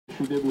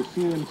she did with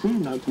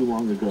CMT not too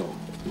long ago.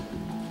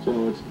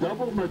 So it's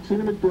double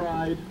Martina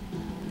McBride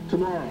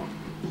tomorrow.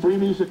 Free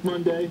Music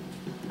Monday.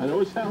 I know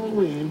it's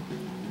Halloween,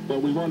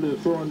 but we wanted to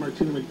throw on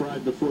Martina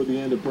McBride before the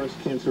end of Breast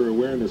Cancer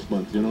Awareness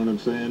Month, you know what I'm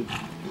saying?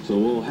 So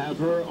we'll have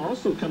her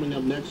also coming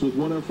up next with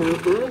one of her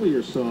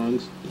earlier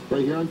songs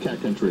right here on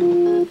Cat Country.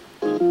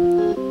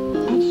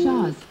 At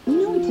Shaw's, we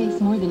know it takes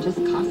more than just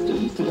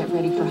costumes to get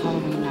ready for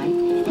Halloween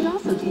night. It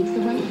also takes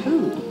the right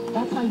food.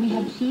 That's why we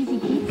have cheesy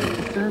pizza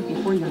to serve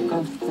before your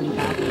ghosts and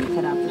goblins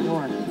head out the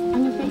door.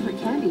 And your favorite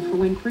candy for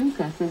when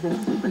princesses and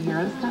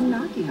superheroes come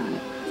knocking on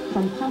it.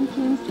 From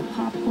pumpkins to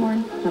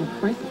popcorn, from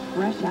crisp,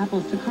 fresh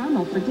apples to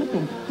caramel for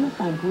dipping, you'll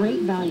find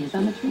great values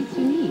on the treats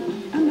you need,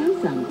 and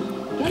then some.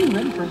 Getting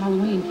ready for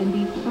Halloween can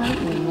be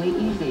frighteningly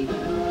easy.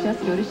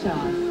 Just go to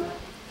Shaw's.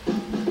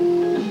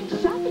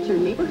 Shop at your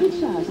neighborhood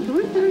Shaw's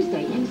through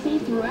Thursday and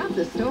save throughout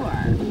the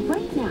store.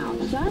 Right now,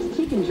 Shaw's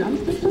chicken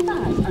drumsticks or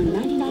thighs are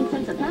 99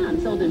 cents a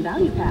pound sold in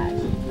value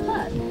packs.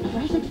 Plus,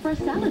 Fresh Express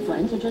salad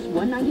blends are just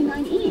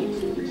 $1.99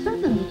 each.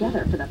 Serve them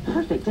together for the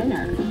perfect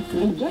dinner.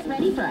 And get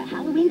ready for a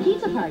Halloween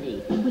pizza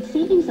party with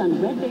savings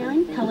on Red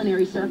Baron,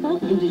 Culinary Circle,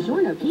 and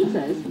DiGiorno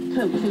pizzas,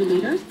 Coke 2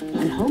 liters,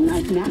 and home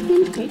knife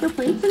napkins, paper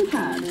plates, and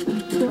cups.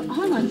 They're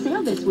all on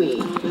sale this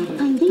week.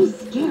 Find these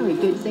scary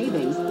good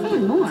savings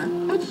and more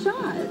at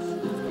Shaw's.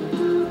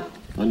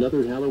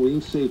 Another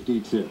Halloween safety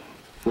tip.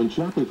 When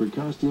shopping for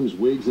costumes,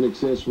 wigs, and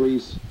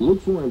accessories,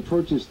 look for and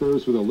purchase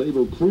those with a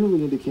label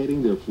clearly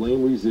indicating they're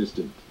flame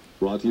resistant.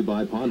 Brought to you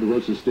by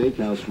Ponderosa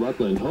Steakhouse,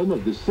 Rutland, home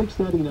of the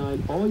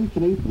 $6.99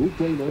 all-you-can-eat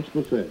weekday lunch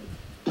buffet.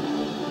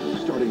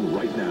 Starting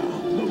right now,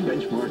 the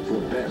benchmark for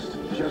best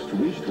just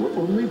reached where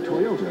only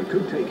Toyota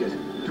could take it.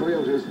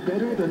 Toyota's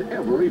Better Than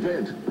Ever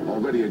event,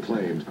 already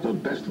acclaimed the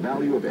best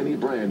value of any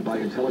brand by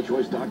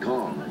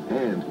IntelliChoice.com,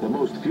 and the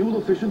most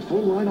fuel-efficient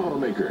full-line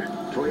automaker.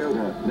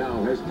 Toyota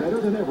now has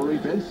Better Than Ever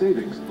event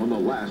savings on the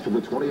last of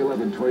the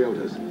 2011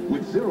 Toyotas,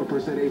 with 0%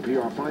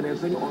 APR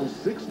financing on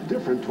 6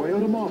 different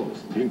Toyota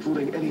models,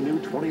 including any new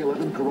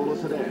 2011 Corolla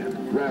sedan,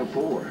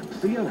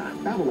 RAV4, Sienna,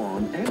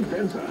 Avalon, and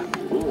Venza.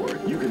 Or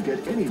you can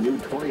get any new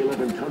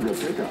 2011 Tundra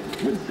pickup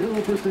with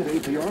 0%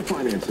 APR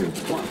financing,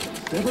 plus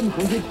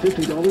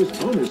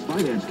 $750 bonus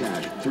finance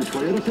cash through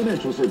Toyota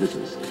Financial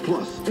Services.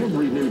 Plus,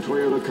 every new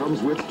Toyota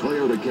comes with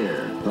Toyota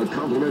Care, a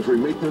complimentary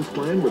maintenance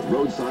plan with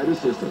roadside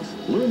assistance.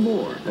 Learn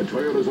more at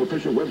Toyota's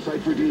official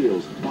website for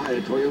deals,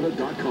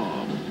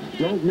 buyatoyota.com.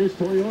 Don't miss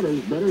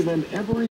Toyota's Better Than Ever